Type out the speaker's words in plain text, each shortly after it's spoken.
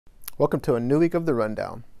Welcome to a new week of The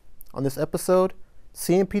Rundown. On this episode,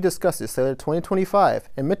 CNP discusses Sailor 2025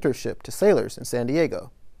 and mentorship to sailors in San Diego.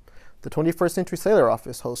 The 21st Century Sailor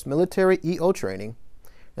Office hosts military EO training,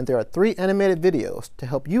 and there are 3 animated videos to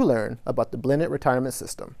help you learn about the blended retirement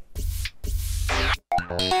system.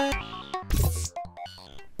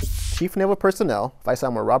 Chief Naval Personnel, Vice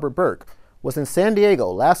Admiral Robert Burke, was in San Diego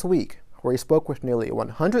last week, where he spoke with nearly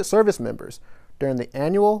 100 service members during the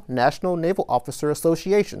annual National Naval Officer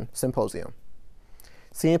Association Symposium.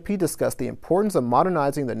 CNP discussed the importance of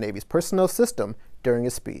modernizing the Navy's personnel system during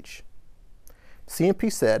his speech.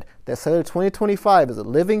 CNP said that Sailor 2025 is a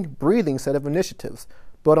living, breathing set of initiatives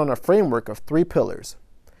built on a framework of 3 pillars: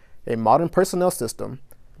 a modern personnel system,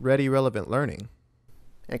 ready relevant learning,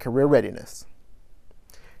 and career readiness.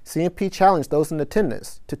 CNP challenged those in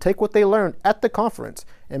attendance to take what they learned at the conference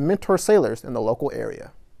and mentor sailors in the local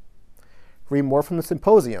area. Read more from the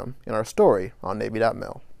symposium in our story on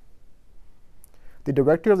Navy.mil. The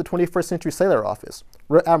director of the 21st Century Sailor Office,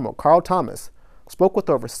 Rear Admiral Carl Thomas, spoke with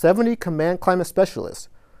over 70 command climate specialists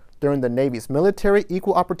during the Navy's Military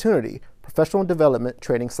Equal Opportunity Professional Development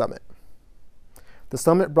Training Summit. The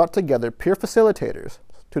summit brought together peer facilitators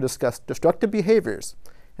to discuss destructive behaviors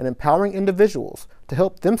and empowering individuals to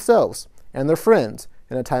help themselves and their friends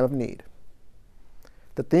in a time of need.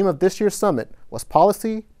 The theme of this year's summit was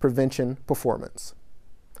Policy, Prevention, Performance.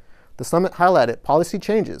 The summit highlighted policy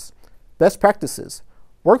changes, best practices,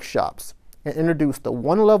 workshops, and introduced the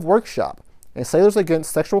One Love workshop and Sailors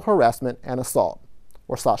Against Sexual Harassment and Assault,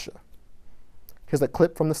 or SASHA. Here's a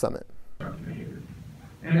clip from the summit.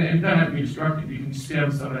 And it doesn't have to be destructive. You can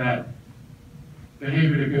stem some of that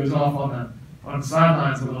behavior that goes off on the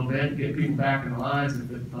sidelines a little bit and get people back in the lines if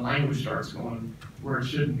the language starts going where it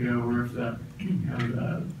shouldn't go, or if the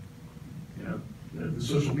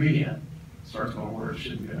social media starts going where it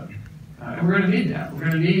shouldn't go. And we're going to need that. We're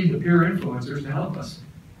going to need the peer influencers to help us,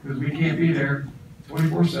 because we can't be there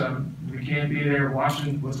 24/7. We can't be there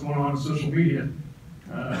watching what's going on social media.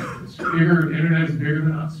 It's bigger. The internet is bigger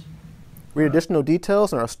than us. Read additional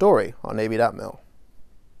details in our story on Navy.mil.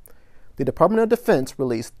 The Department of Defense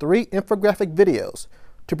released 3 infographic videos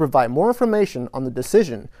to provide more information on the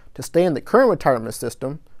decision to stay in the current retirement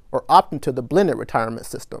system or opt into the blended retirement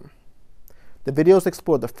system. The videos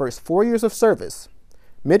explore the first 4 years of service,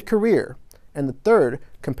 mid-career, and the third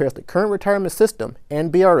compares the current retirement system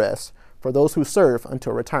and BRS for those who serve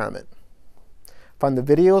until retirement. Find the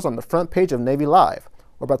videos on the front page of Navy Live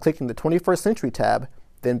or by clicking the 21st Century tab,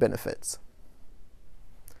 then Benefits.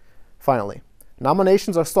 Finally,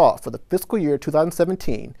 nominations are sought for the fiscal year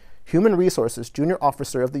 2017 Human Resources Junior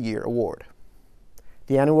Officer of the Year Award.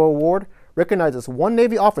 The annual award recognizes one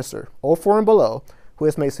Navy officer, 04 and below, who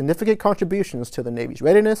has made significant contributions to the Navy's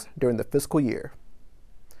readiness during the fiscal year.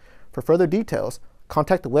 For further details,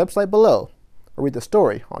 contact the website below or read the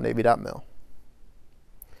story on Navy.mil.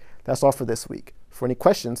 That's all for this week. For any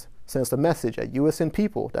questions, send us a message at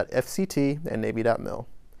usnpeople.fct@navy.mil.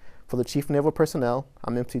 For the Chief Naval Personnel,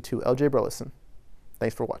 I'm MC2 LJ Burleson.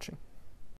 Thanks for watching.